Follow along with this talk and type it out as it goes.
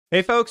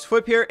Hey folks,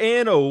 fWhip here,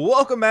 and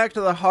welcome back to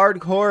the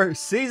Hardcore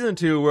Season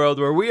 2 world,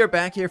 where we are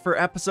back here for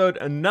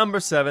episode number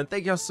 7.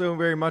 Thank y'all so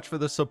very much for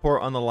the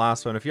support on the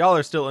last one. If y'all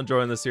are still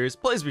enjoying the series,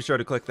 please be sure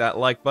to click that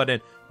like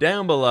button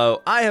down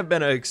below. I have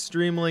been an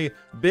extremely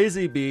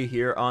busy bee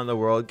here on the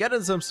world,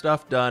 getting some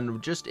stuff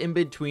done just in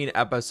between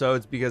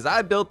episodes because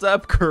I built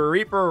up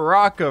Creeper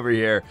Rock over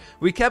here.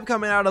 We kept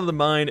coming out of the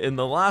mine in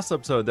the last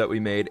episode that we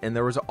made, and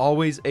there was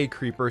always a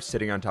creeper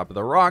sitting on top of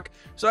the rock,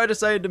 so I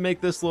decided to make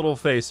this little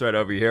face right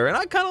over here, and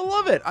I kind of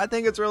love it. I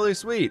think it's really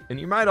sweet. And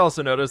you might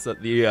also notice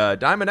that the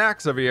diamond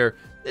axe over here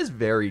is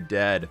very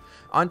dead.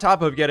 On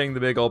top of getting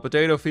the big old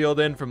potato field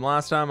in from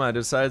last time, I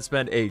decided to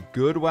spend a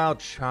good while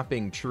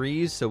chopping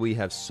trees, so we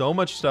have so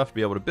much stuff to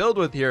be able to build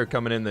with here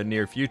coming in the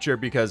near future,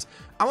 because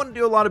I want to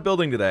do a lot of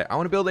building today. I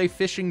want to build a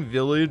fishing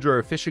village or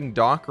a fishing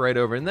dock right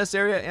over in this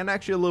area, and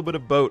actually a little bit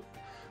of boat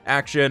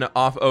action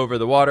off over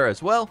the water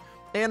as well.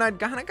 And I'd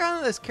kind of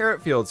gotten this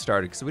carrot field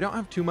started because we don't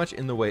have too much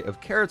in the way of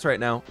carrots right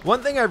now.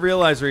 One thing I've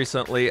realized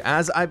recently,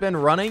 as I've been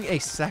running a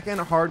second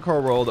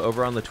hardcore world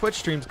over on the Twitch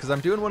streams, because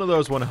I'm doing one of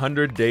those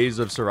 100 days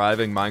of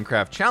surviving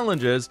Minecraft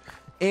challenges,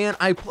 and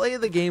I play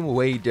the game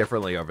way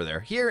differently over there.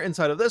 Here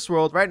inside of this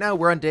world, right now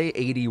we're on day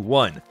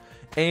 81.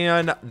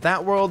 And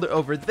that world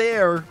over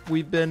there,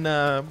 we've been,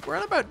 we're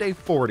on about day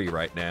 40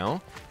 right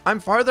now.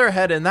 I'm farther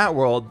ahead in that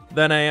world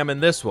than I am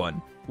in this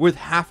one, with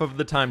half of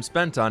the time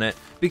spent on it,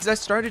 because I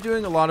started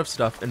doing a lot of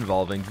stuff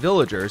involving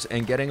villagers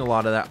and getting a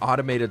lot of that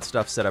automated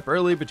stuff set up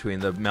early between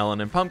the melon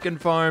and pumpkin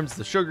farms,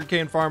 the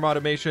sugarcane farm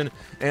automation,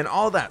 and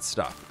all that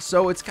stuff.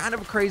 So it's kind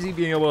of crazy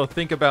being able to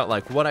think about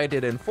like what I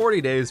did in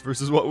 40 days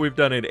versus what we've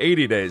done in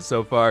 80 days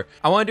so far.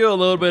 I want to do a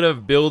little bit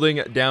of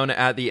building down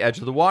at the edge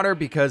of the water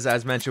because,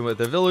 as mentioned with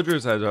the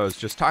villagers, as I was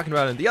just talking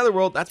about in the other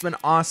world, that's been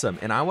awesome.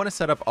 And I want to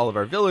set up all of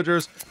our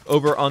villagers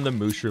over on the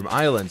Mushroom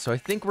Island. So I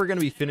think we're going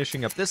to be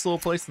finishing up this little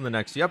place in the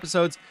next few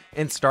episodes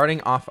and starting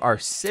off our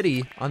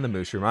city on the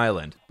Mushroom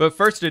Island. But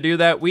first, to do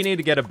that, we need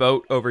to get a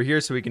boat over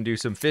here so we can do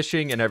some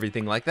fishing and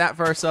everything like that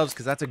for ourselves,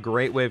 because that's a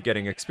great way of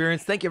getting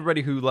experience. Thank you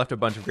everybody who left a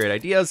bunch of great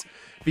ideas,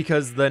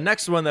 because the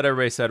next one that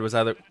everybody said was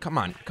either, come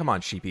on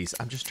sheepies,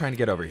 I'm just trying to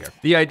get over here.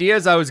 The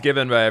ideas I was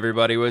given by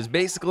everybody was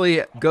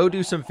basically go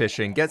do some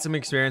fishing, get some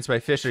experience by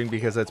fishing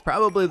because that's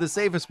probably the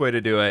safest way to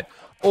do it,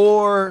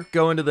 or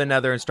go into the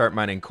nether and start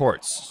mining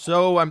quartz.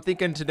 So I'm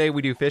thinking today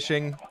we do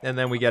fishing and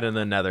then we get in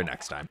the nether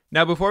next time.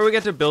 Now before we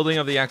get to building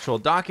of the actual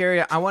dock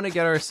area, I want to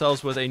get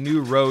ourselves with a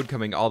new road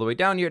coming all the way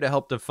down here to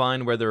help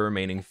define where the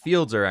remaining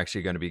fields are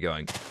actually going to be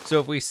going.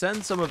 So if we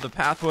send some of the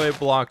pathway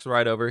blocks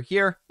right over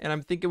here, and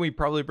I'm thinking we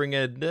probably bring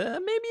it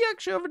maybe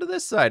actually over to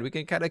this side, we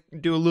can kind of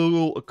do a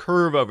little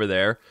curve over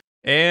there.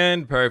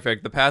 And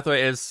perfect. The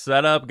pathway is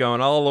set up, going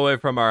all the way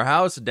from our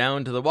house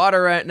down to the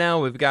water right now.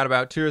 We've got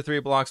about 2 or 3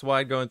 blocks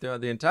wide going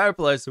throughout the entire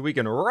place, so we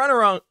can run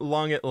around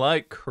along it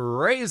like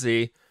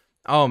crazy.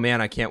 Oh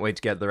man, I can't wait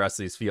to get the rest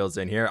of these fields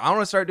in here. I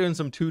want to start doing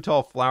some too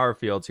tall flower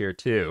fields here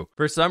too.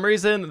 For some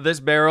reason, this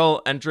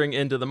barrel entering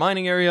into the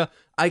mining area,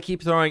 I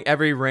keep throwing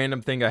every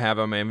random thing I have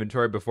on my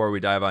inventory before we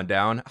dive on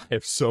down. I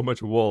have so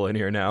much wool in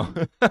here now.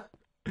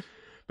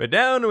 But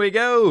down we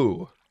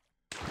go.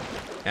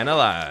 And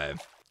alive.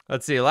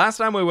 Let's see, last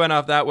time we went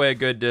off that way a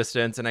good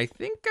distance, and I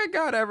think I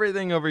got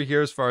everything over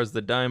here as far as the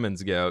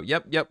diamonds go.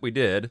 Yep, we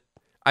did.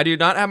 I do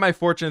not have my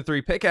Fortune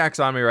 3 pickaxe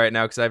on me right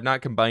now because I have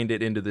not combined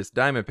it into this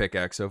diamond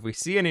pickaxe, so if we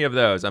see any of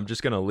those, I'm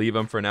just going to leave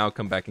them for now,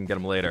 come back and get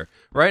them later.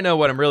 Right now,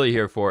 what I'm really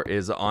here for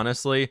is,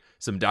 honestly,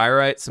 some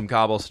diorite, some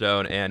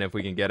cobblestone, and if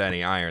we can get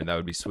any iron, that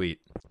would be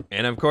sweet.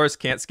 And of course,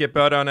 can't skip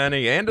out on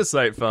any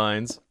andesite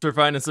finds. We're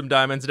finding some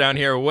diamonds down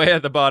here way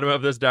at the bottom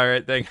of this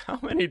diorite thing. How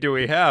many do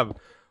we have?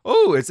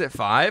 Oh, is it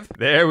 5?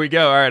 There we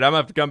go. All right, I'm gonna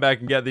have to come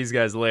back and get these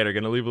guys later.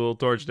 Gonna leave a little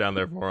torch down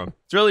there for them.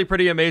 It's really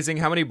pretty amazing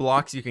how many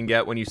blocks you can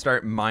get when you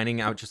start mining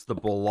out just the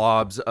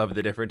blobs of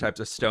the different types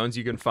of stones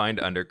you can find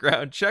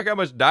underground. Check how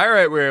much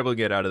diorite we're able to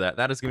get out of that.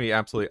 That is gonna be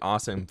absolutely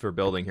awesome for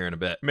building here in a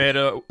bit. Made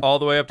it all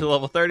the way up to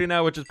level 30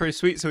 now, which is pretty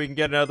sweet, so we can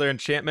get another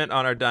enchantment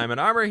on our diamond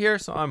armor here,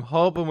 so I'm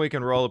hoping we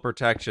can roll a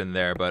protection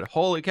there. But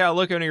holy cow,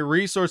 look how many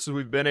resources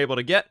we've been able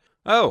to get.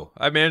 Oh,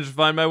 I managed to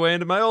find my way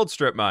into my old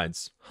strip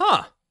mines.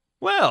 Huh.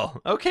 Well,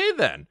 okay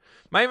then.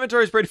 My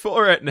inventory is pretty full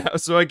right now,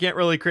 so I can't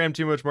really cram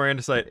too much more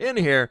andesite in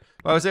here,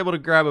 but I was able to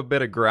grab a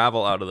bit of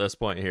gravel out of this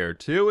point here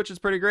too, which is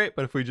pretty great.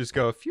 But if we just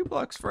go a few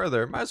blocks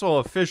further, might as well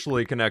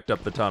officially connect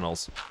up the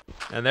tunnels.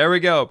 And there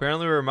we go.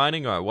 Apparently we're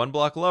mining 1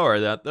 block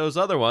lower than those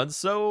other ones,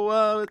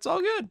 so it's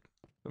all good.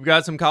 We've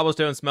got some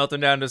cobblestone smelting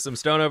down to some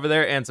stone over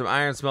there and some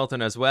iron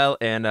smelting as well,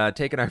 and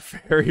taking our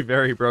very,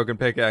 very broken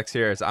pickaxe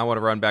here, so I want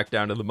to run back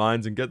down to the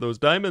mines and get those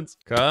diamonds.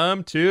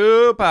 Come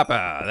to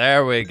Papa.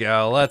 There we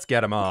go. Let's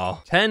get them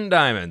all. 10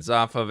 diamonds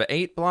off of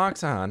 8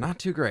 blocks. Not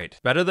too great.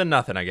 Better than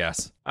nothing, I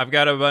guess. I've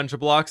got a bunch of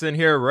blocks in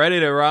here ready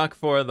to rock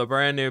for the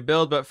brand new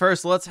build, but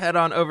first let's head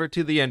on over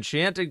to the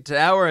enchanting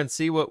tower and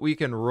see what we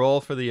can roll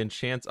for the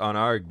enchants on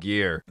our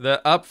gear.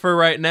 The up for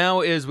right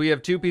now is we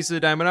have 2 pieces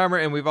of diamond armor,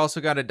 and we've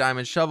also got a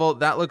diamond shovel.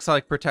 That that looks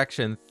like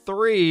protection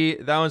 3.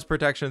 That one's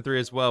protection 3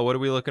 as well. What are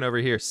we looking over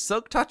here?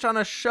 Silk touch on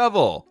a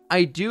shovel.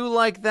 I do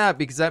like that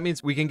because that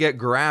means we can get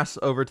grass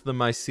over to the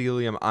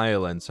mycelium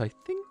island. So I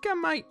think I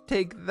might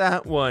take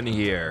that one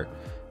here.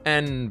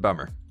 And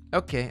bummer.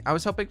 Okay, I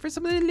was hoping for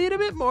something a little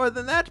bit more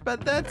than that,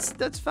 but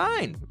that's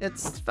fine.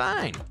 It's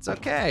fine. It's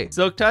okay.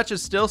 Silk touch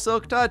is still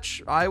silk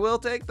touch. I will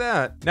take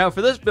that. Now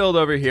for this build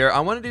over here, I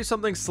want to do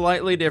something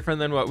slightly different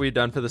than what we've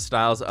done for the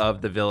styles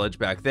of the village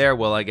back there.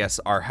 Well, I guess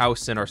our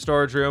house and our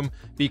storage room,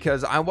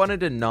 because I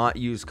wanted to not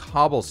use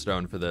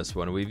cobblestone for this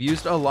one. We've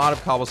used a lot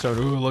of cobblestone.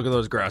 Ooh, look at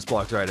those grass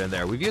blocks right in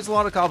there. We've used a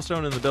lot of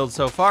cobblestone in the build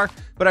so far,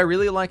 but I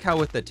really like how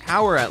with the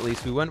tower, at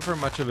least, we went for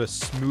much of a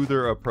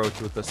smoother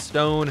approach with the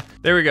stone.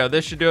 There we go.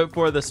 This should do it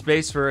for the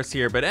space for us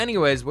here. But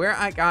anyways, where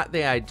I got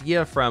the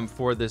idea from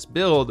for this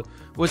build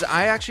was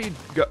I actually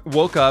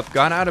woke up,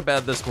 got out of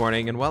bed this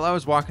morning, and while I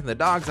was walking the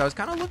dogs, I was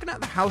kind of looking at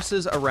the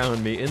houses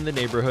around me in the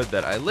neighborhood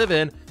that I live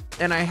in.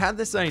 And I had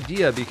this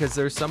idea because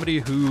there's somebody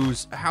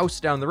whose house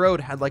down the road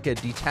had like a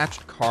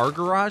detached car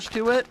garage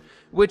to it,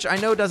 which I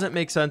know doesn't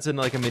make sense in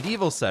like a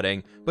medieval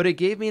setting, but it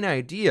gave me an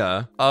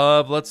idea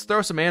of, let's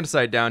throw some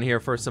andesite down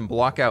here for some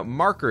block out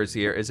markers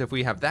here, is if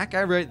we have that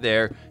guy right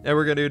there, and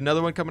we're gonna do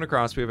another one coming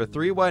across. We have a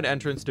 3 wide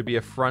entrance to be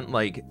a front,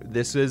 like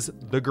this is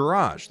the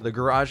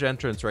garage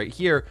entrance right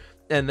here.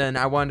 And then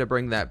I wanted to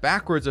bring that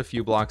backwards a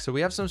few blocks so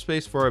we have some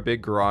space for a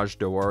big garage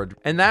door.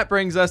 And that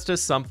brings us to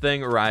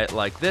something right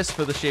like this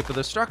for the shape of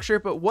the structure.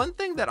 But one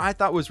thing that I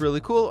thought was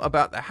really cool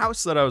about the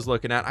house that I was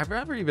looking at, I've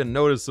never even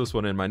noticed this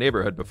one in my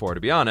neighborhood before, to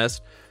be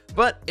honest,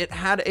 but it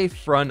had a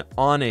front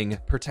awning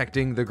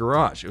protecting the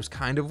garage. It was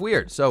kind of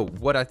weird. So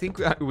what I think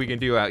we can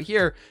do out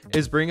here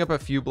is bring up a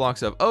few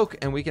blocks of oak,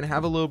 and we can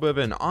have a little bit of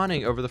an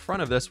awning over the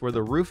front of this where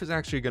the roof is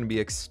actually going to be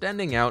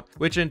extending out,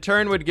 which in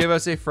turn would give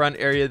us a front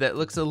area that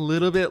looks a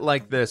little bit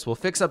like this. We'll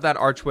fix up that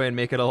archway and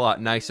make it a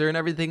lot nicer and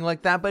everything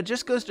like that, but it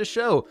just goes to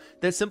show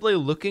that simply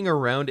looking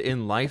around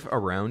in life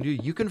around you,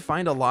 you can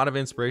find a lot of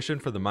inspiration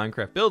for the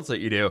Minecraft builds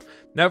that you do.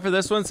 Now for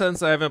this one,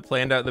 since I haven't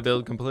planned out the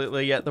build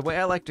completely yet, the way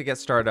I like to get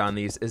started on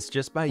these is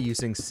just by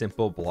using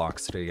simple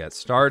blocks to get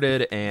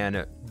started,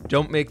 and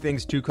don't make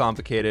things too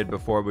complicated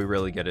before we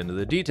really get into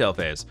the detail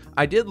phase.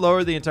 I did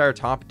lower the entire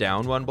top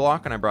down 1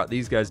 block, and I brought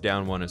these guys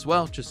down 1 as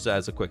well, just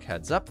as a quick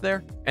heads up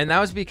there. And that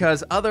was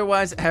because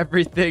otherwise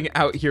everything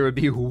out here would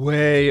be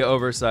way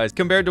oversized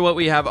compared to what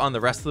we have on the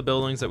rest of the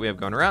buildings that we have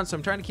going around. So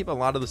I'm trying to keep a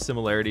lot of the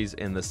similarities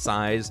in the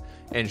size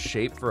and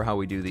shape for how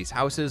we do these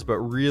houses, but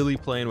really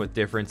playing with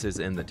differences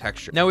in the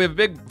texture. Now we have a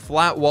big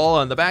flat wall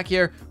on the back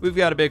here. We've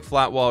got a big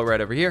flat wall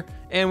right over here,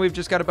 and we've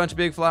just got a bunch of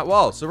big flat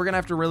walls. So we're gonna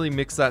have to really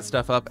mix that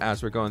stuff up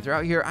as we're going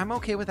throughout here. I'm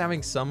okay with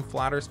having some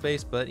flatter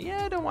space, but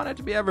yeah, I don't want it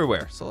to be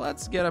everywhere. So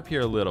let's get up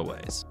here a little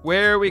ways,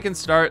 where we can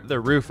start the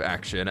roof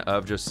action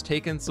of just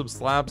taking some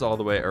slabs all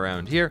the way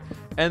around here,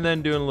 and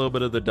then doing a little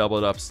bit of the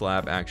doubled up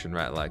slab action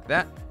right like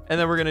that. And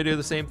then we're gonna do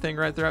the same thing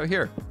right throughout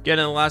here.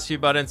 Getting the last few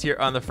buttons here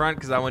on the front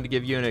because I wanted to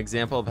give you an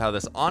example of how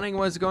this awning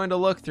was going to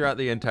look throughout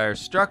the entire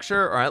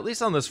structure, or at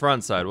least on this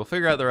front side. We'll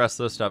figure out the rest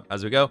of this stuff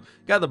as we go.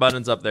 Got the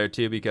buttons up there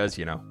too because,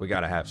 you know, we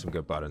gotta have some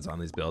good buttons on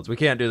these builds. We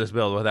can't do this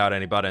build without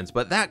any buttons,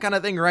 but that kind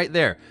of thing right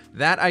there,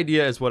 that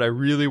idea is what I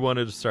really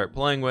wanted to start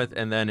playing with.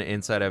 And then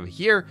inside of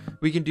here,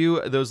 we can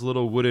do those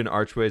little wooden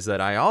archways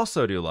that I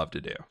also do love to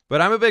do.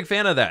 But I'm a big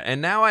fan of that.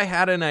 And now I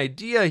had an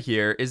idea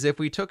here is if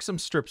we took some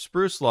stripped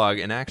spruce log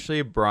and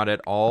actually brought it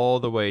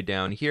all the way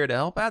down here to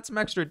help add some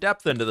extra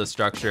depth into the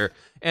structure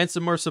and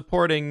some more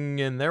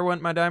supporting, and there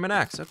went my diamond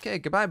axe. Okay,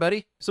 goodbye,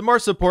 buddy. Some more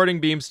supporting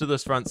beams to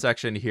this front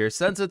section here.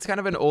 Since it's kind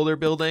of an older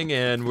building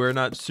and we're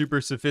not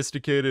super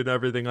sophisticated and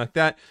everything like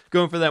that,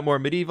 going for that more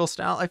medieval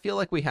style, I feel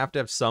like we have to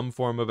have some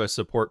form of a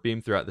support beam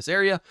throughout this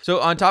area.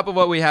 So on top of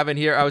what we have in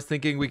here, I was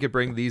thinking we could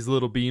bring these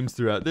little beams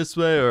throughout this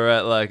way or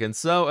at like and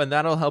so, and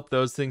that'll help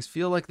those things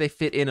feel like they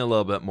fit in a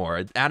little bit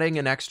more. Adding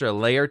an extra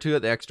layer to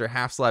it, the extra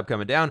half slab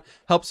coming down,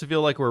 helps to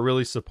feel like we're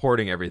really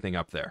supporting everything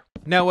up there.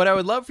 Now, what I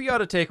would love for y'all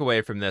to take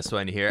away from this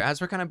one here, as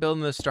we're kind of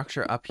building the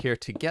structure up here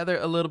together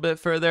a little bit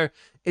further,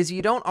 is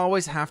you don't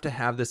always have to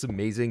have this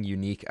amazing,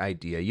 unique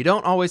idea. You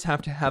don't always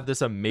have to have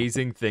this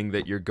amazing thing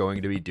that you're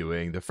going to be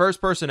doing, the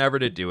first person ever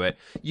to do it.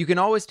 You can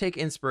always take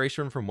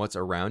inspiration from what's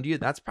around you.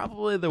 That's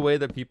probably the way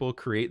that people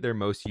create their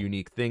most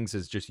unique things,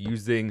 is just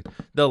using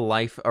the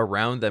life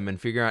around them and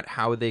figuring out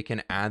how they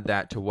can add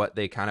that to what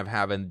they kind of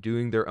have and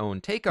doing their own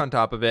take on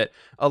top of it.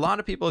 A lot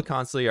of people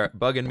constantly are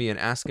bugging me and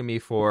asking me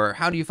for,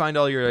 how do you find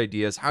all your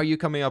ideas? How are you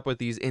coming up with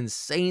these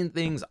insane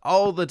things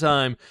all the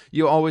time?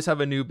 You always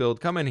have a new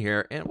build coming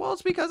here. And well,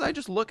 it's because I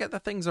just look at the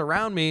things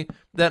around me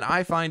that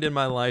I find in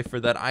my life or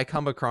that I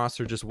come across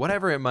or just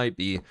whatever it might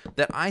be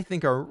that I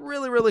think are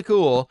really, really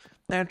cool.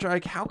 And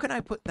like, how can I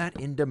put that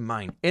into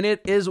mine? And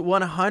it is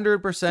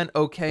 100%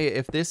 okay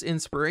if this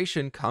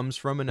inspiration comes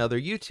from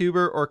another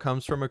YouTuber or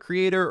comes from a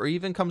creator or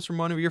even comes from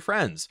one of your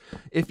friends.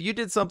 If you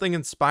did something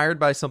inspired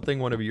by something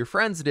one of your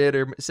friends did,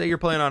 or say you're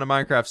playing on a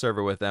Minecraft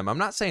server with them, I'm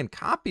not saying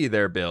copy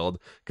their build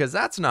because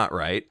that's not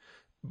right.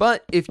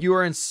 But if you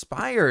are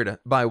inspired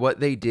by what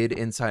they did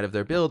inside of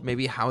their build,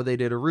 maybe how they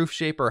did a roof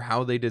shape or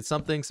how they did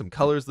something, some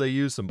colors they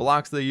use, some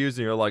blocks they use,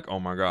 and you're like, oh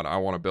my god, I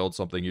want to build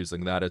something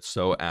using that. It's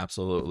so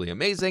absolutely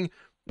amazing.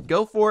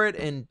 Go for it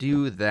and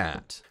do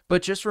that.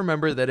 But just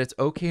remember that it's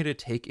okay to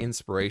take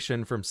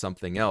inspiration from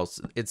something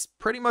else. It's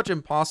pretty much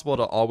impossible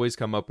to always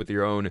come up with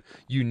your own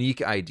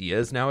unique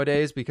ideas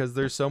nowadays because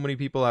there's so many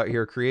people out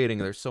here creating.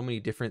 There's so many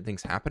different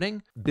things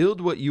happening. Build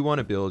what you want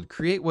to build,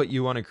 create what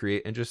you want to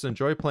create, and just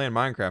enjoy playing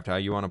Minecraft how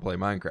you want to play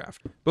Minecraft.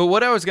 But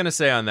what I was going to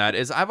say on that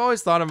is I've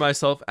always thought of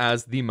myself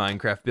as the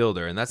Minecraft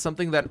builder, and that's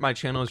something that my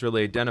channel is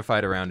really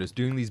identified around, is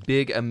doing these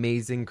big,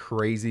 amazing,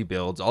 crazy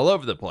builds all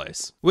over the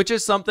place, which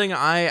is something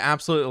I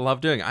absolutely love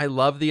doing. I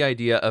love the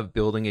idea of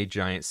building a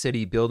giant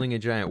city, building a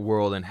giant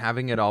world, and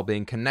having it all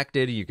being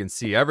connected. You can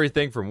see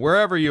everything from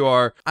wherever you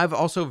are. I've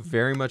also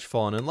very much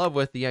fallen in love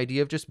with the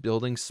idea of just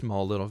building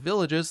small little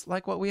villages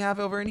like what we have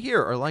over in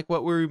here, or like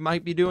what we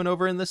might be doing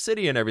over in the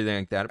city and everything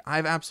like that.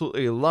 I've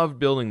absolutely loved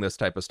building this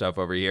type of stuff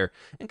over here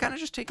and kind of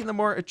just taking the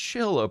more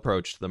chill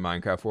approach to the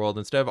Minecraft world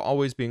instead of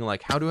always being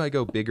like, how do I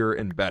go bigger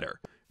and better?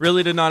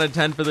 Really did not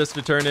intend for this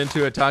to turn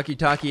into a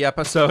talkie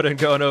episode and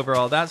going over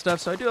all that stuff,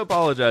 so I do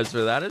apologize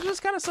for that. It's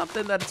just kind of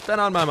something that's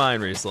been on my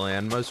mind recently,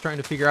 and I was trying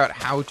to figure out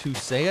how to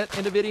say it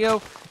in a video,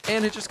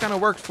 and it just kind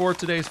of worked for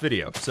today's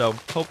video. So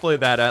hopefully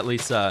that at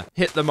least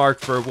hit the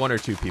mark for one or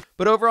two people.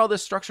 But overall,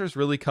 this structure is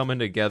really coming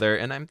together,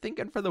 and I'm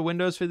thinking for the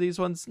windows for these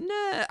ones,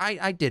 nah,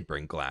 I did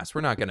bring glass.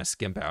 We're not going to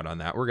skimp out on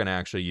that. We're going to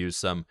actually use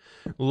some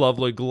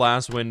lovely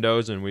glass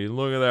windows, and we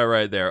look at that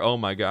right there. Oh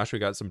my gosh, we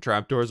got some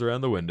trapdoors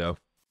around the window.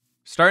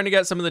 Starting to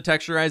get some of the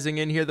texturizing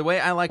in here. The way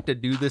I like to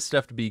do this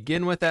stuff to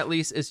begin with, at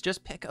least, is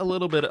just pick a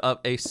little bit of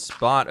a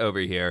spot over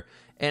here.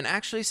 And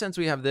actually, since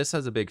we have this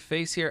as a big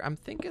face here, I'm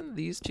thinking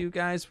these two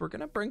guys, we're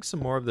going to bring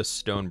some more of the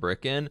stone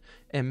brick in.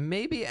 And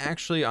maybe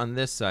actually on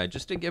this side,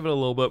 just to give it a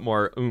little bit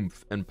more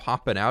oomph and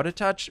pop it out a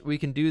touch, we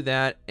can do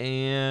that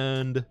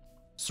and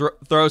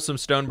throw some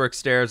stone brick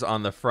stairs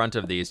on the front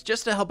of these,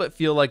 just to help it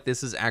feel like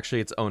this is actually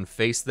its own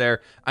face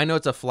there. I know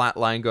it's a flat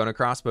line going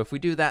across, but if we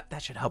do that,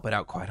 that should help it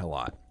out quite a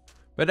lot.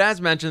 But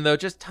as mentioned though,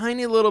 just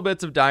tiny little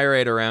bits of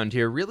diorite around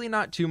here, really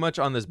not too much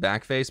on this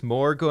back face,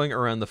 more going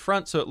around the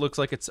front so it looks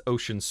like it's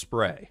ocean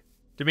spray.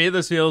 To me,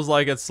 this feels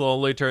like it's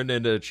slowly turned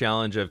into a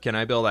challenge of, can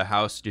I build a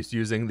house just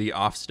using the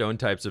off-stone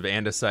types of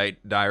andesite,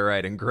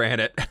 diorite, and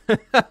granite?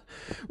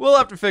 We'll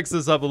have to fix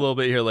this up a little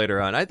bit here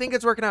later on. I think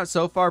it's working out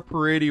so far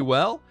pretty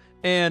well,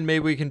 and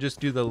maybe we can just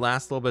do the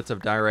last little bits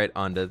of diorite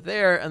onto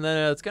there, and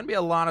then it's going to be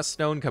a lot of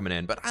stone coming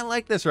in. But I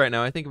like this right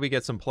now. I think if we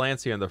get some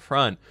plants here in the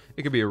front,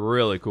 it could be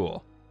really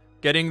cool.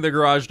 Getting the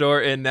garage door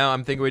in now,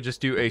 I'm thinking we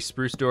just do a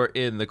spruce door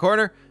in the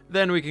corner.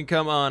 Then we can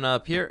come on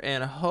up here,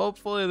 and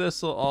hopefully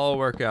this will all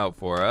work out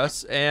for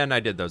us. And I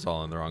did those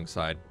all on the wrong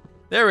side.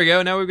 There we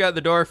go. Now we've got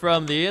the door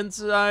from the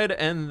inside,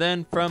 and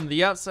then from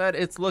the outside,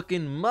 it's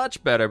looking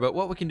much better. But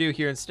what we can do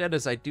here instead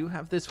is I do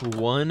have this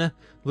one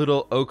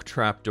little oak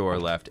trap door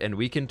left, and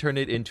we can turn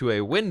it into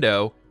a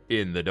window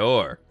in the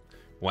door.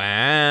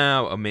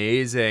 Wow,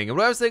 amazing. And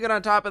what I was thinking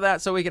on top of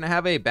that, so we can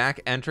have a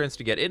back entrance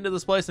to get into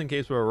this place in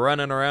case we're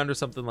running around or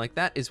something like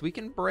that, is we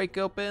can break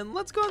open,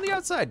 let's go on the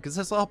outside, because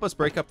this will help us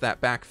break up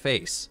that back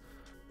face.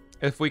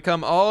 If we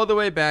come all the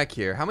way back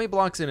here, how many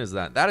blocks in is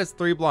that? That is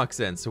 3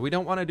 blocks in, so we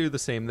don't want to do the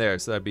same there.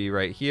 So that'd be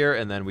right here,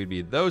 and then we'd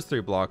be those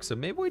 3 blocks. So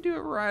maybe we do it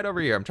right over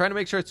here. I'm trying to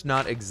make sure it's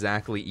not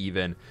exactly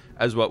even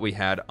as what we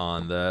had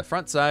on the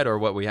front side or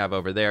what we have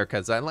over there,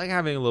 because I like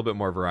having a little bit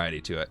more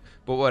variety to it.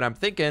 But what I'm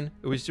thinking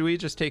is, do we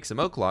just take some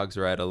oak logs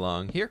right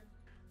along here?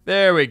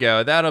 There we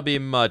go. That'll be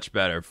much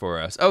better for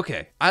us.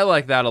 Okay, I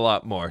like that a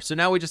lot more. So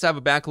now we just have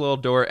a back little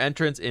door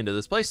entrance into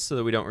this place so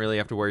that we don't really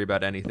have to worry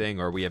about anything,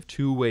 or we have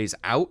 2 ways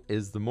out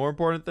is the more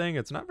important thing.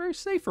 It's not very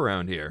safe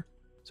around here.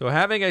 So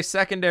having a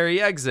secondary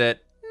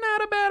exit,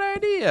 not a bad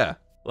idea.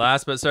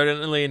 Last but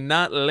certainly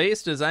not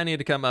least is I need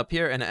to come up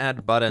here and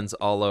add buttons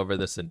all over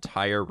this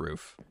entire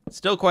roof.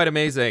 Still quite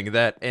amazing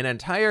that an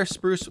entire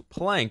spruce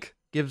plank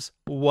gives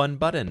 1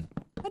 button.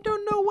 I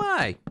don't know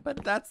why,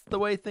 but that's the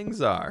way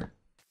things are.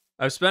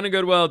 I've spent a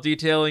good while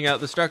detailing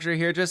out the structure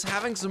here, just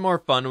having some more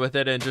fun with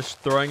it and just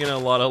throwing in a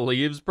lot of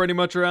leaves pretty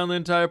much around the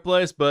entire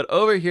place. But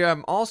over here,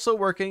 I'm also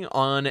working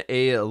on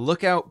a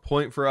lookout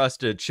point for us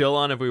to chill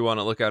on if we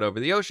want to look out over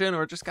the ocean,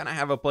 or just kind of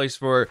have a place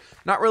for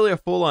not really a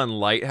full-on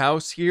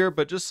lighthouse here,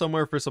 but just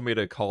somewhere for somebody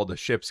to call the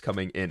ships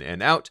coming in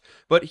and out.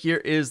 But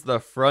here is the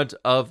front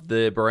of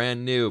the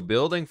brand new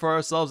building for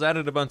ourselves.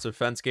 Added a bunch of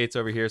fence gates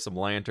over here, some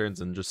lanterns,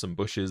 and just some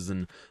bushes,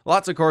 and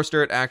lots of coarse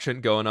dirt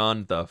action going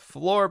on the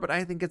floor, but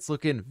I think it's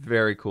looking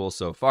very cool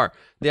so far.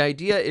 The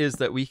idea is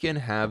that we can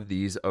have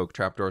these oak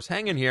trapdoors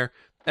hanging here,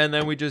 and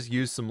then we just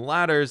use some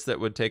ladders that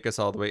would take us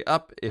all the way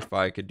up, if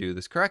I could do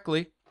this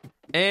correctly.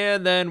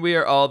 And then we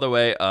are all the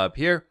way up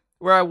here.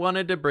 where I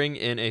wanted to bring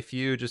in a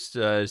few just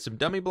some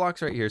dummy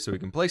blocks right here so we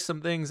can place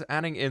some things,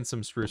 adding in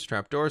some spruce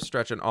trapdoors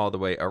stretching all the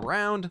way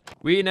around.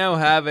 We now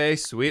have a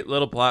sweet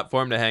little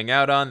platform to hang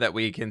out on that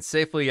we can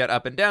safely get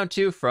up and down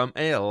to from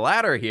a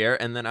ladder here.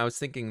 And then I was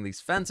thinking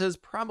these fences,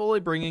 probably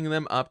bringing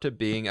them up to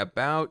being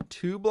about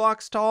 2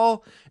 blocks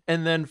tall.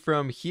 And then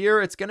from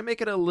here, it's going to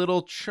make it a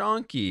little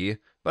chunky,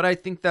 but I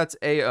think that's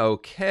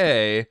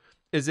a-okay.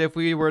 Is if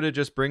we were to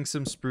just bring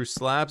some spruce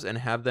slabs and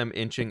have them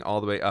inching all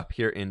the way up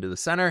here into the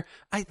center,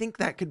 I think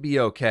that could be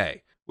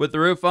okay. With the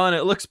roof on,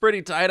 it looks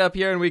pretty tight up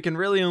here and we can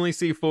really only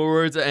see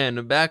forwards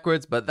and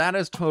backwards, but that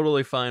is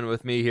totally fine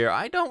with me here.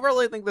 I don't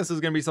really think this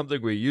is going to be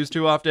something we use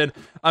too often.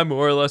 I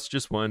more or less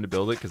just wanted to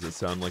build it because it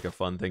sounded like a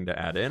fun thing to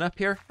add in up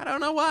here. I don't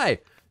know why.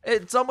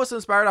 It's almost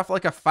inspired off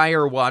like a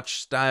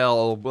Firewatch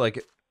style,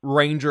 like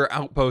ranger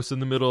outpost in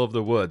the middle of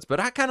the woods,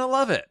 but I kind of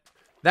love it.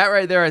 That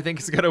right there, I think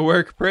is going to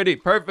work pretty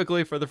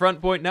perfectly for the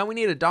front point. Now we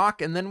need a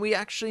dock, and then we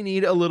actually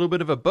need a little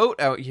bit of a boat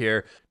out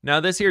here. Now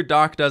this here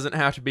dock doesn't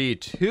have to be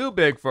too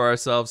big for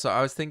ourselves, so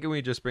I was thinking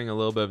we just bring a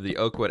little bit of the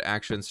oak wood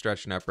action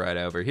stretching up right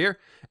over here.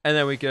 And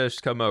then we can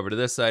just come over to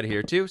this side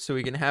here too, so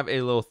we can have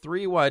a little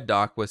 3-wide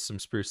dock with some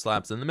spruce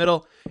slabs in the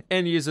middle,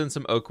 and using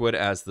some oak wood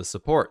as the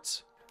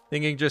supports.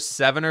 Thinking just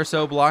 7 or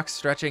so blocks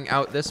stretching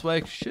out this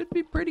way should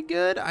be pretty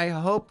good. I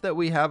hope that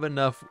we have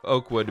enough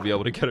oak wood to be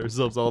able to get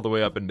ourselves all the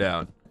way up and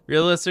down.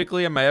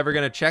 Realistically, am I ever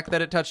going to check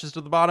that it touches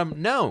to the bottom?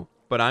 No,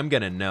 but I'm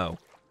going to know.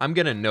 I'm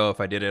going to know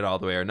if I did it all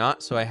the way or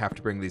not, so I have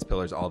to bring these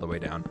pillars all the way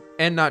down.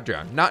 And not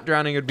drown. Not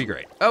drowning would be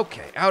great.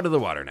 Okay, out of the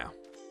water now.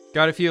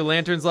 Got a few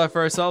lanterns left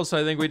for ourselves, so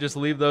I think we just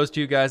leave those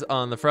 2 guys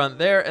on the front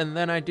there. And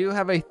then I do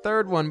have a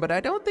 3rd one, but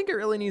I don't think it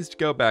really needs to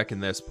go back in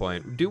this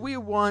point. Do we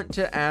want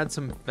to add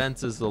some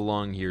fences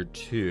along here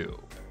too?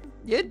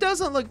 It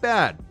doesn't look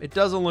bad. It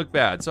doesn't look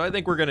bad, so I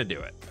think we're going to do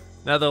it.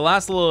 Now, the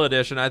last little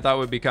addition I thought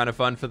would be kind of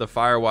fun for the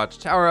Firewatch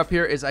tower up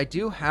here is I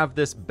do have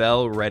this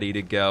bell ready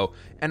to go,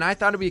 and I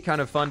thought it'd be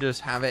kind of fun to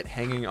just have it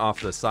hanging off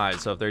the side.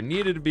 So if there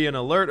needed to be an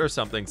alert or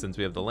something, since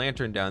we have the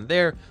lantern down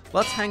there,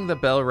 let's hang the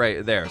bell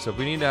right there. So if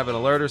we need to have an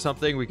alert or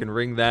something, we can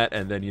ring that,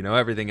 and then, you know,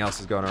 everything else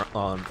is going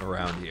on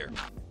around here.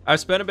 I've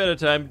spent a bit of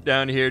time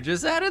down here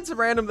just adding some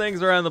random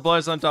things around the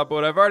place on top of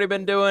what I've already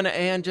been doing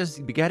and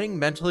just getting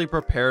mentally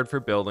prepared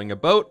for building a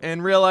boat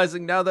and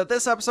realizing now that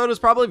this episode is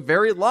probably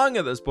very long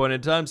at this point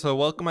in time. So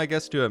welcome, I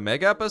guess, to a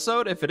mega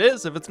episode. If it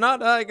is, if it's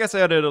not, I guess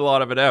I edited a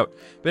lot of it out.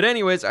 But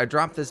anyways, I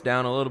dropped this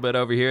down a little bit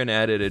over here and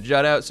added a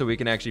jut out so we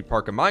can actually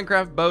park a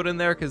Minecraft boat in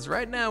there, because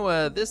right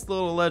now this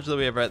little ledge that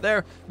we have right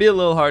there be a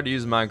little hard to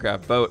use a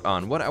Minecraft boat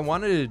on. What I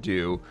wanted to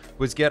do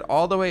was get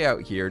all the way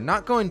out here,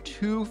 not going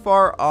too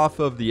far off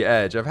of the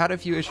edge. I've had a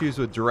few issues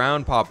with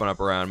drown popping up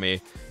around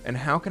me, and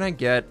how can I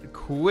get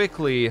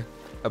quickly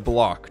a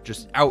block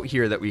just out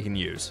here that we can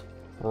use?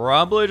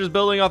 Probably just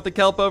building off the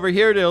kelp over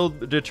here to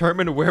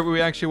determine where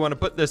we actually want to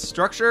put this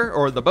structure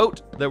or the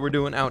boat that we're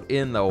doing out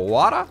in the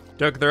water.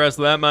 Took the rest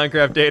of that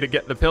Minecraft day to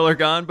get the pillar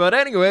gone, but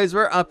anyways,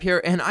 we're up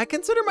here and I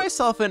consider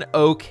myself an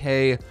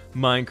okay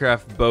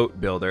Minecraft boat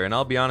builder, and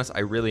I'll be honest, I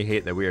really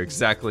hate that we are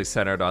exactly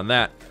centered on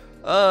that.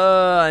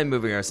 I'm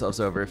moving ourselves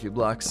over a few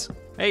blocks.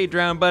 Hey,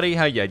 drown buddy,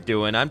 how ya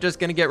doing? I'm just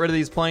gonna get rid of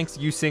these planks.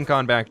 You sink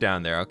on back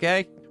down there,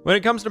 okay? When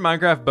it comes to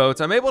Minecraft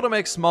boats, I'm able to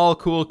make small,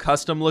 cool,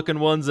 custom-looking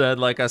ones at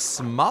like a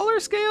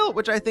smaller scale,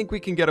 which I think we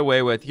can get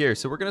away with here.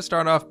 So we're gonna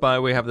start off by,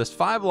 we have this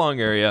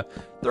 5-long area,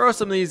 throw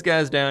some of these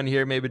guys down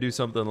here, maybe do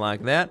something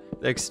like that.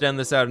 Extend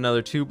this out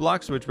another 2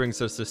 blocks, which brings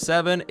us to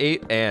 7,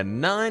 8, and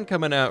 9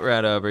 coming out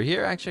right over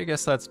here. Actually, I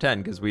guess that's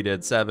 10 because we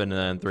did 7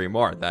 and then 3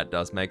 more. That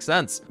does make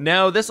sense.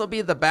 Now, this will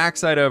be the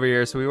backside over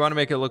here, so we want to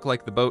make it look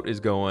like the boat is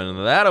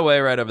going that away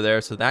right over there,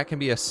 so that can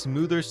be a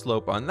smoother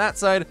slope on that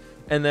side.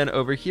 And then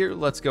over here,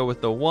 let's go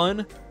with the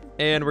 1,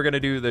 and we're gonna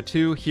do the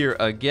 2 here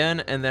again.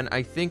 And then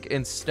I think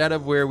instead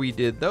of where we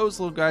did those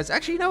little guys,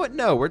 actually, you know what?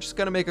 No, we're just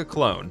gonna make a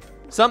clone.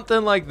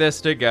 Something like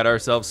this to get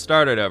ourselves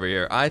started over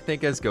here, I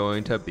think is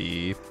going to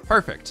be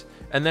perfect.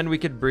 And then we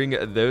could bring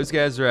those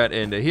guys right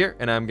into here,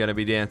 and I'm gonna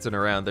be dancing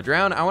around the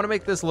drown. I wanna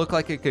make this look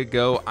like it could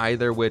go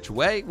either which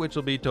way, which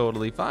will be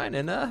totally fine.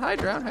 And hi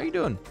drown, how you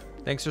doing?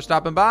 Thanks for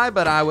stopping by,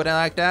 but I would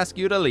like to ask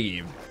you to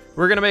leave.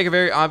 We're gonna make a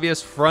very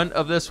obvious front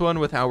of this one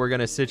with how we're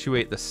gonna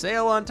situate the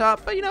sail on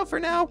top, but you know, for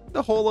now,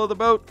 the whole of the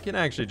boat can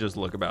actually just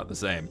look about the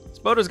same. This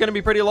boat is gonna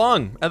be pretty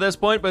long at this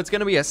point, but it's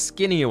gonna be a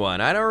skinny one.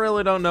 I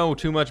don't know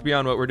too much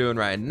beyond what we're doing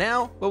right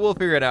now, but we'll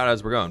figure it out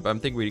as we're going. But I'm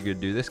thinking we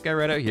could do this guy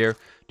right out here,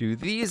 do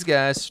these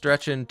guys,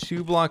 stretching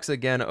 2 blocks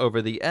again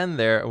over the end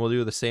there, and we'll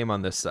do the same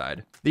on this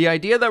side. The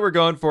idea that we're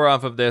going for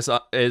off of this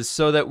is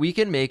so that we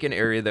can make an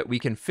area that we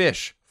can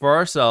fish for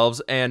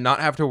ourselves and not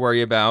have to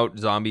worry about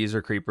zombies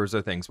or creepers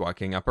or things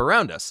walking up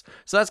around us.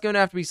 So that's going to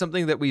have to be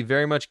something that we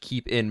very much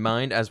keep in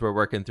mind as we're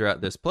working throughout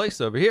this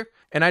place over here.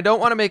 And I don't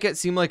want to make it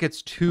seem like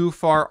it's too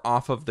far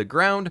off of the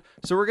ground.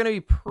 So we're going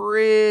to be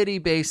pretty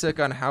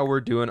basic on how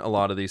we're doing a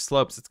lot of these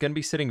slopes. It's going to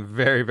be sitting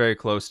very, very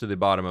close to the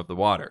bottom of the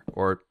water,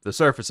 or the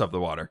surface of the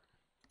water.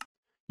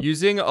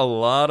 Using a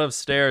lot of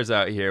stairs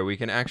out here, we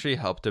can actually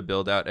help to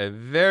build out a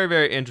very,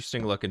 very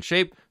interesting looking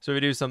shape. So if we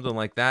do something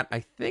like that,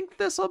 I think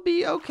this will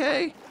be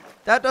okay.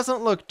 That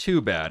doesn't look too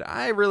bad.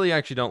 I really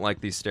actually don't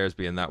like these stairs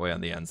being that way on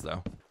the ends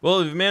though.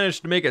 Well, we've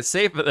managed to make it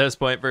safe at this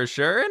point for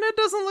sure, and it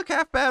doesn't look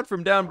half bad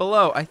from down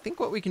below. I think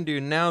what we can do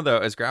now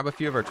though is grab a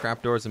few of our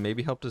trapdoors and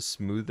maybe help to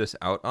smooth this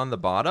out on the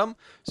bottom.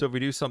 So if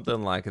we do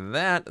something like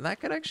that, that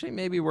could actually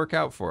maybe work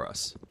out for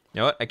us.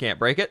 You know what? I can't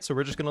break it, so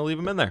we're just gonna leave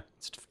them in there.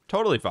 It's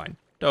totally fine.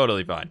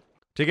 Totally fine.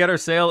 To get our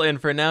sail in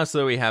for now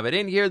so we have it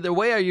in here, the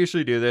way I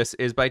usually do this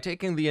is by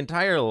taking the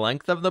entire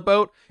length of the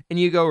boat and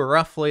you go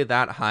roughly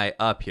that high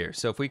up here.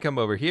 So if we come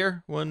over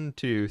here, 1,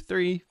 2,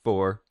 3,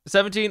 4,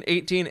 17,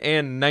 18,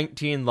 and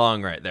 19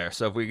 long right there.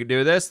 So if we could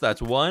do this,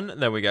 that's 1,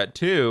 then we got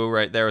 2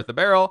 right there with the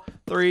barrel,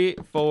 3,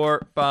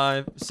 4,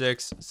 5,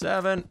 6,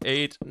 7,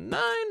 8,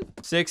 9,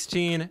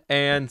 16,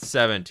 and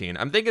 17.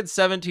 I'm thinking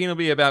 17 will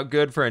be about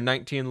good for a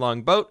 19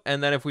 long boat.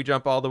 And then if we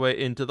jump all the way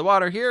into the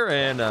water here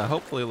and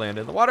hopefully land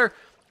in the water,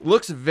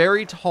 looks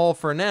very tall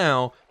for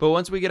now, but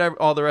once we get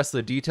all the rest of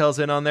the details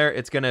in on there,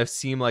 it's gonna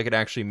seem like it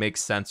actually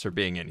makes sense for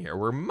being in here.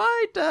 We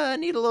might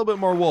need a little bit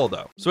more wool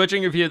though.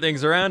 Switching a few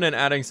things around and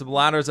adding some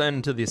ladders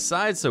into the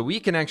sides so we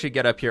can actually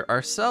get up here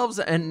ourselves,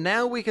 and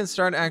now we can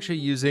start actually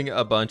using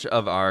a bunch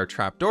of our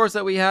trapdoors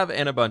that we have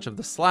and a bunch of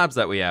the slabs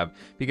that we have,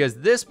 because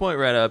this point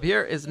right up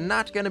here is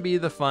not gonna be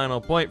the final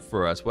point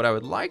for us. What I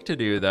would like to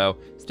do though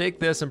is take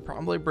this and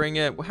probably bring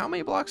it, how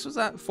many blocks was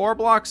that? 4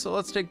 blocks? So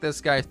let's take this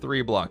guy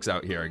 3 blocks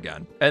out here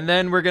again. And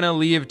then we're gonna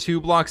leave 2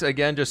 blocks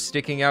again just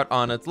sticking out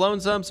on its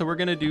lonesome. So we're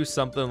gonna do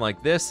something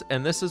like this,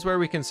 and this is where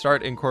we can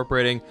start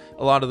incorporating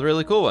a lot of the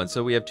really cool ones.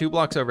 So we have 2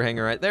 blocks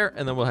overhanging right there,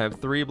 and then we'll have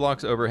 3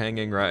 blocks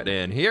overhanging right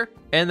in here.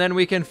 And then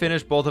we can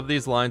finish both of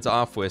these lines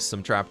off with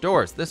some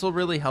trapdoors. This will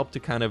really help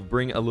to kind of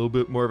bring a little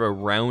bit more of a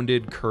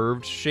rounded,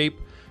 curved shape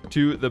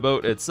to the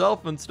boat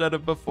itself, instead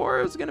of before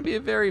it was gonna be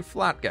a very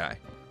flat guy.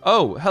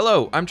 Oh,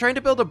 hello, I'm trying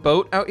to build a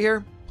boat out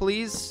here.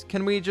 Please,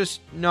 can we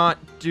just not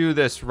do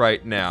this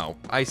right now?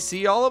 I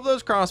see all of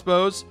those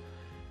crossbows.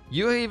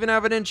 You even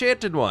have an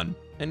enchanted one,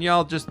 and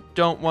y'all just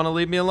don't want to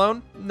leave me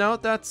alone? No,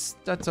 that's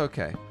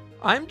okay.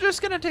 I'm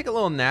just gonna take a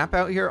little nap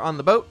out here on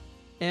the boat,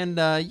 and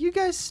you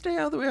guys stay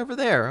all the way over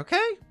there,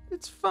 okay?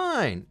 It's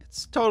fine.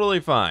 It's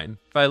totally fine.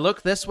 If I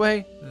look this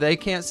way, they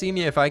can't see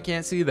me if I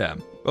can't see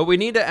them. But we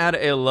need to add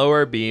a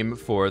lower beam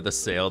for the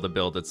sail to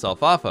build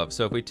itself off of.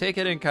 So if we take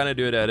it and kind of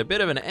do it at a bit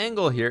of an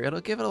angle here,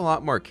 it'll give it a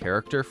lot more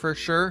character for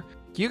sure.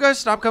 Can you guys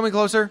stop coming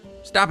closer?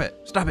 Stop it.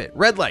 Stop it.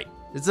 Red light.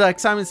 It's like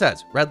Simon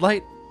says, red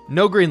light,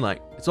 no green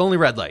light. It's only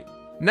red light.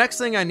 Next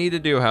thing I need to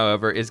do,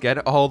 however, is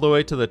get all the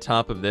way to the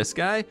top of this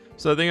guy.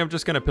 So I think I'm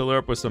just gonna pillar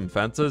up with some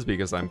fences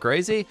because I'm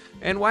crazy.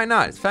 And why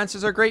not?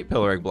 Fences are great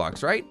pillaring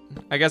blocks, right?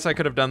 I guess I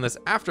could have done this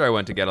after I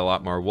went to get a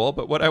lot more wool,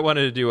 but what I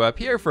wanted to do up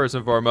here first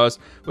and foremost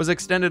was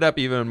extend it up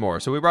even more.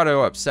 So we brought it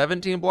up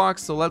 17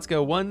 blocks. So let's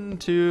go 1,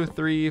 2,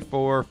 3,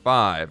 4,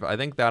 5. I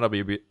think that'll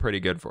be pretty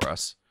good for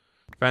us.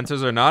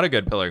 Fences are not a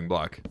good pillaring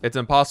block. It's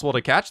impossible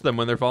to catch them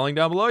when they're falling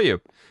down below you.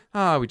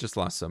 Ah, we just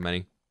lost so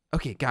many.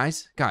 Okay,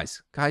 guys,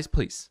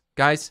 please.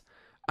 Guys,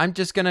 I'm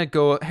just gonna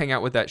go hang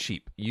out with that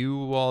sheep.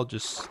 You all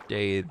just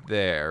stay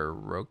there,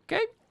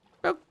 okay?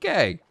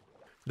 Okay.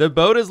 The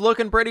boat is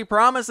looking pretty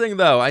promising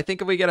though. I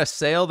think if we get a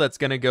sail that's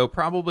gonna go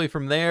probably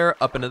from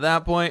there up into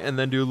that point and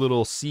then do a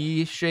little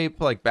C shape,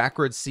 like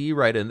backwards C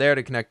right in there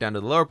to connect down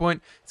to the lower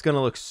point, it's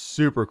gonna look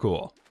super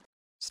cool.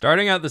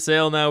 Starting out the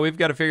sail now, we've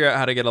got to figure out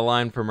how to get a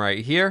line from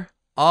right here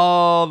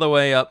all the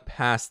way up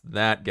past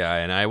that guy.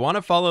 And I want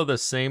to follow the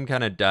same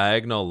kind of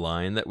diagonal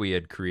line that we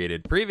had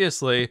created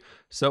previously.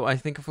 So I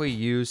think if we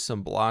use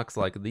some blocks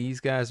like these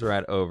guys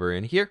right over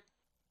in here,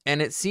 and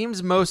it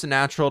seems most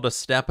natural to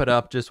step it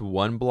up just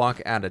 1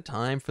 block at a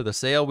time for the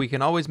sail. We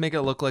can always make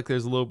it look like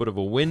there's a little bit of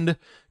a wind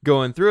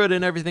going through it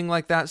and everything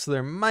like that. So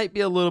there might be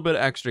a little bit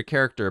of extra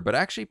character, but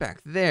actually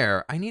back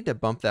there, I need to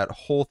bump that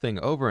whole thing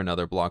over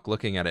another block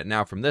looking at it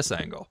now from this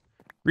angle.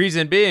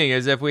 Reason being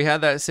is if we had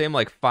that same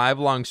like 5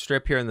 long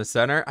strip here in the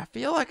center, I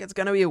feel like it's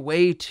gonna be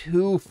way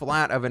too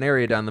flat of an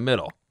area down the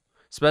middle,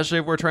 especially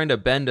if we're trying to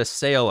bend a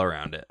sail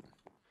around it.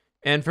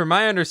 And from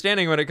my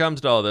understanding when it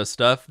comes to all this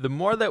stuff, the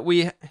more that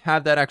we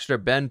have that extra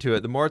bend to it,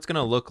 the more it's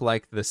gonna look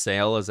like the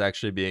sail is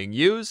actually being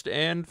used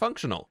and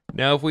functional.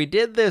 Now, if we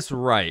did this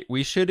right,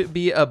 we should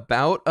be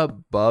about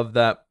above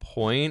that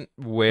point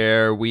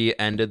where we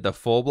ended the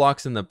full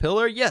blocks in the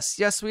pillar.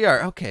 Yes, we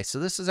are. Okay, so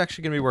this is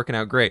actually gonna be working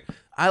out great.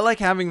 I like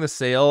having the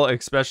sail,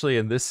 especially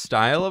in this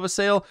style of a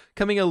sail,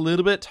 coming a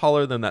little bit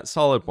taller than that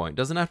solid point.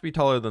 Doesn't have to be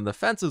taller than the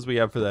fences we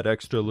have for that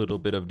extra little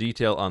bit of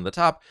detail on the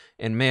top.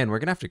 And man, we're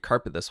gonna have to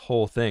carpet this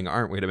whole thing,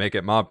 aren't we, to make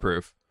it mob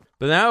proof?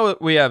 But now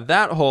we have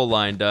that whole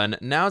line done.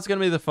 Now it's gonna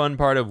be the fun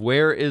part of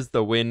where is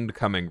the wind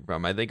coming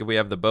from. I think if we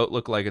have the boat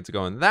look like it's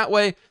going that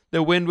way,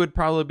 the wind would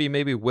probably be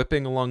maybe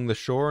whipping along the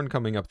shore and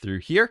coming up through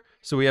here.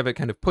 So we have it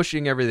kind of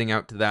pushing everything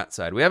out to that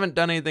side. We haven't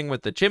done anything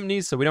with the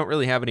chimneys, so we don't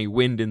really have any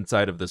wind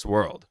inside of this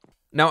world.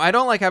 Now, I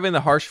don't like having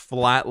the harsh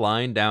flat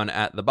line down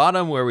at the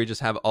bottom where we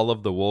just have all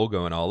of the wool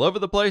going all over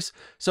the place.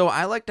 So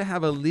I like to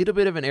have a little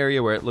bit of an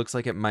area where it looks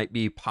like it might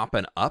be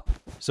popping up.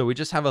 So we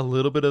just have a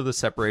little bit of the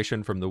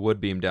separation from the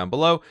wood beam down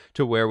below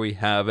to where we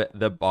have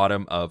the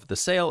bottom of the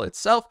sail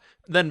itself.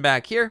 Then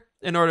back here,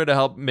 in order to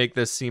help make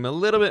this seem a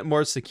little bit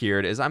more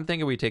secured, is I'm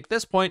thinking we take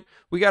this point,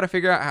 we got to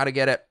figure out how to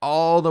get it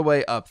all the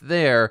way up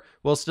there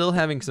while still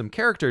having some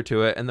character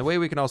to it. And the way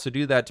we can also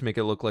do that to make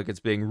it look like it's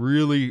being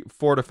really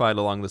fortified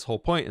along this whole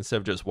point instead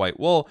of just white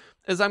wool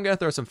is I'm going to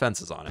throw some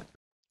fences on it.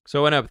 So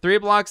I went up 3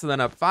 blocks and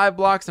then up 5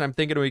 blocks, and I'm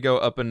thinking we go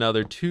up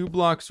another 2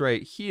 blocks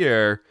right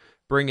here,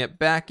 bring it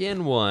back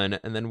in 1,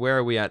 and then where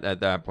are we at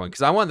that point?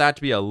 Because I want that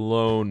to be a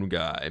lone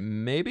guy.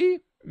 Maybe?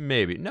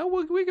 Maybe. No,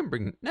 we can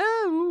bring...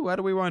 No, what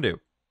do we want to do?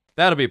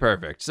 That'll be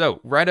perfect.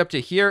 So right up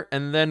to here,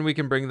 and then we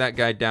can bring that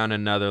guy down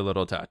another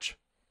little touch.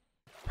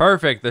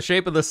 Perfect. The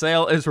shape of the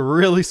sail is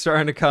really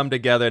starting to come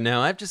together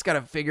now. I've just got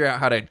to figure out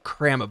how to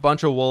cram a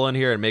bunch of wool in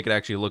here and make it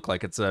actually look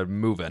like it's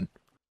moving.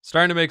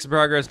 Starting to make some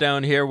progress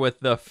down here with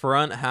the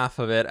front half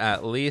of it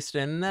at least,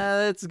 and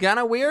it's kind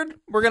of weird.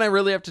 We're going to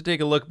really have to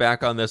take a look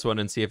back on this one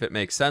and see if it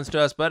makes sense to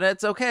us, but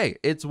it's okay.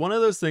 It's one of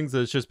those things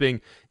that's just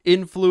being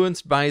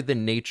influenced by the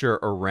nature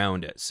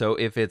around it. So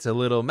if it's a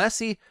little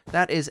messy,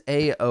 that is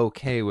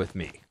a-okay with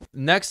me.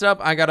 Next up,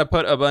 I got to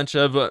put a bunch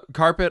of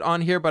carpet on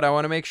here, but I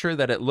want to make sure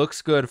that it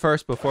looks good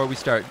first before we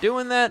start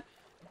doing that.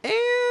 And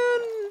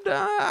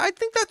I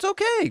think that's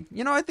okay.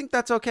 You know, I think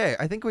that's okay.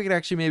 I think we could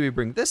actually maybe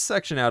bring this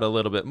section out a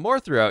little bit more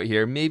throughout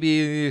here.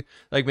 Maybe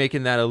like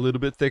making that a little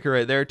bit thicker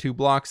right there, 2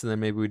 blocks, and then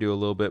maybe we do a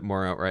little bit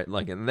more outright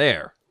like in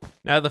there.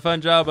 Now the fun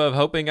job of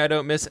hoping I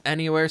don't miss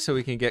anywhere so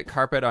we can get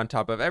carpet on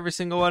top of every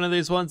single one of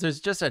these ones.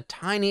 There's just a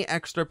tiny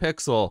extra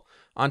pixel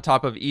on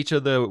top of each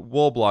of the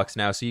wool blocks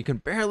now, so you can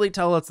barely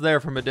tell it's there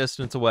from a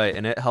distance away,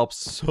 and it helps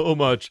so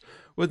much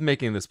with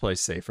making this place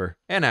safer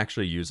and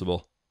actually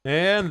usable.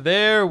 And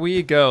there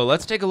we go.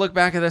 Let's take a look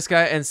back at this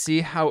guy and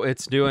see how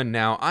it's doing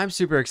now. I'm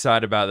super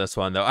excited about this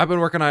one, though. I've been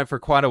working on it for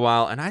quite a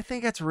while, and I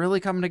think it's really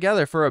coming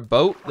together for a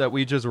boat that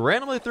we just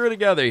randomly threw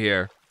together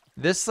here.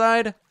 This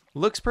side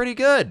looks pretty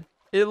good.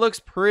 It looks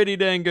pretty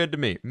dang good to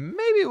me.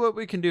 Maybe what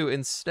we can do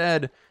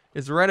instead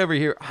is right over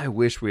here. I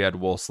wish we had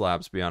wool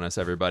slabs, to be honest,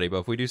 everybody, but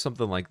if we do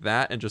something like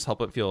that and just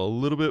help it feel a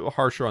little bit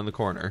harsher on the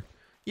corner.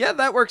 Yeah,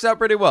 that works out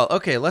pretty well.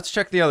 Okay, let's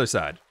check the other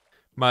side.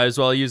 Might as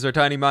well use our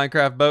tiny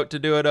Minecraft boat to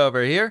do it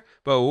over here,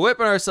 but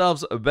whipping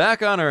ourselves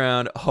back on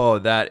around. Oh,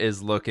 that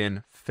is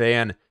looking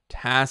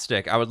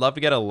fantastic. I would love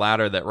to get a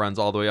ladder that runs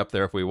all the way up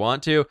there if we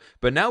want to,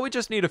 but now we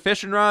just need a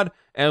fishing rod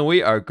and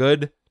we are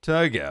good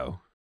to go.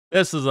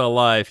 This is a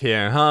life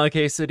here, huh,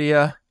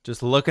 Quesadilla?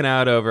 Just looking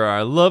out over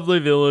our lovely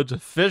village,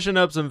 fishing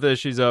up some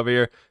fishies over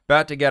here,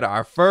 about to get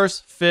our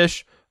first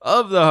fish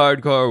of the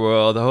hardcore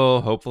world. Oh,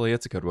 hopefully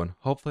it's a good one.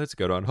 Hopefully it's a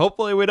good one.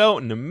 Hopefully we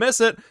don't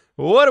miss it.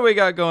 What do we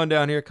got going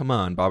down here? Come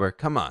on, Bobber.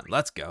 Come on.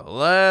 Let's go.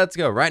 Let's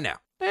go right now.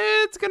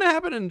 It's gonna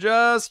happen in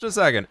just a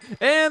second.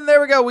 And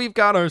there we go. We've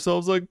got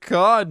ourselves a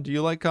cod. Do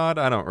you like cod?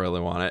 I don't really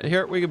want it.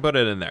 Here, we can put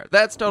it in there.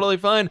 That's totally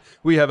fine.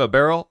 We have a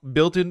barrel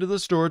built into the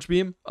storage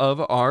beam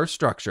of our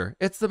structure.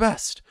 It's the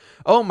best.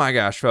 Oh my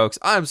gosh, folks.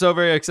 I'm so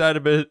very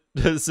excited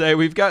to say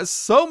we've got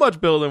so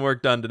much building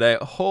work done today.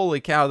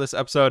 Holy cow, this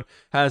episode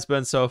has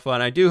been so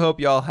fun. I do hope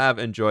y'all have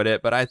enjoyed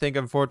it, but I think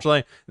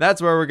unfortunately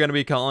that's where we're going to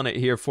be calling it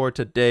here for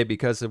today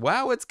because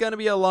wow, it's going to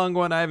be a long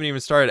one. I haven't even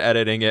started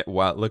editing it.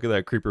 Wow, look at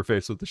that creeper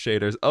face with the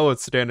shaders. Oh,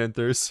 it's standing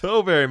through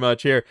so very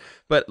much here.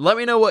 But let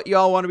me know what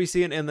y'all want to be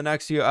seeing in the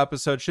next few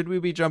episodes. Should we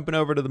be jumping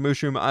over to the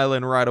Mushroom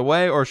Island right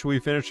away, or should we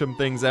finish some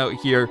things out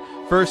here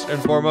first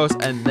and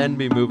foremost and then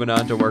be moving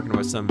on to working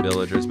with some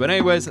villagers? But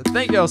anyways,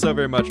 thank y'all so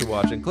very much for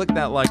watching. Click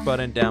that like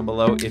button down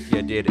below if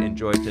you did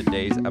enjoy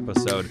today's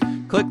episode.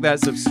 Click that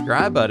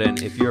subscribe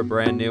button if you're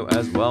brand new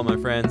as well, my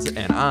friends,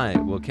 and I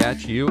will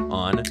catch you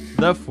on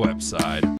the fWhip side.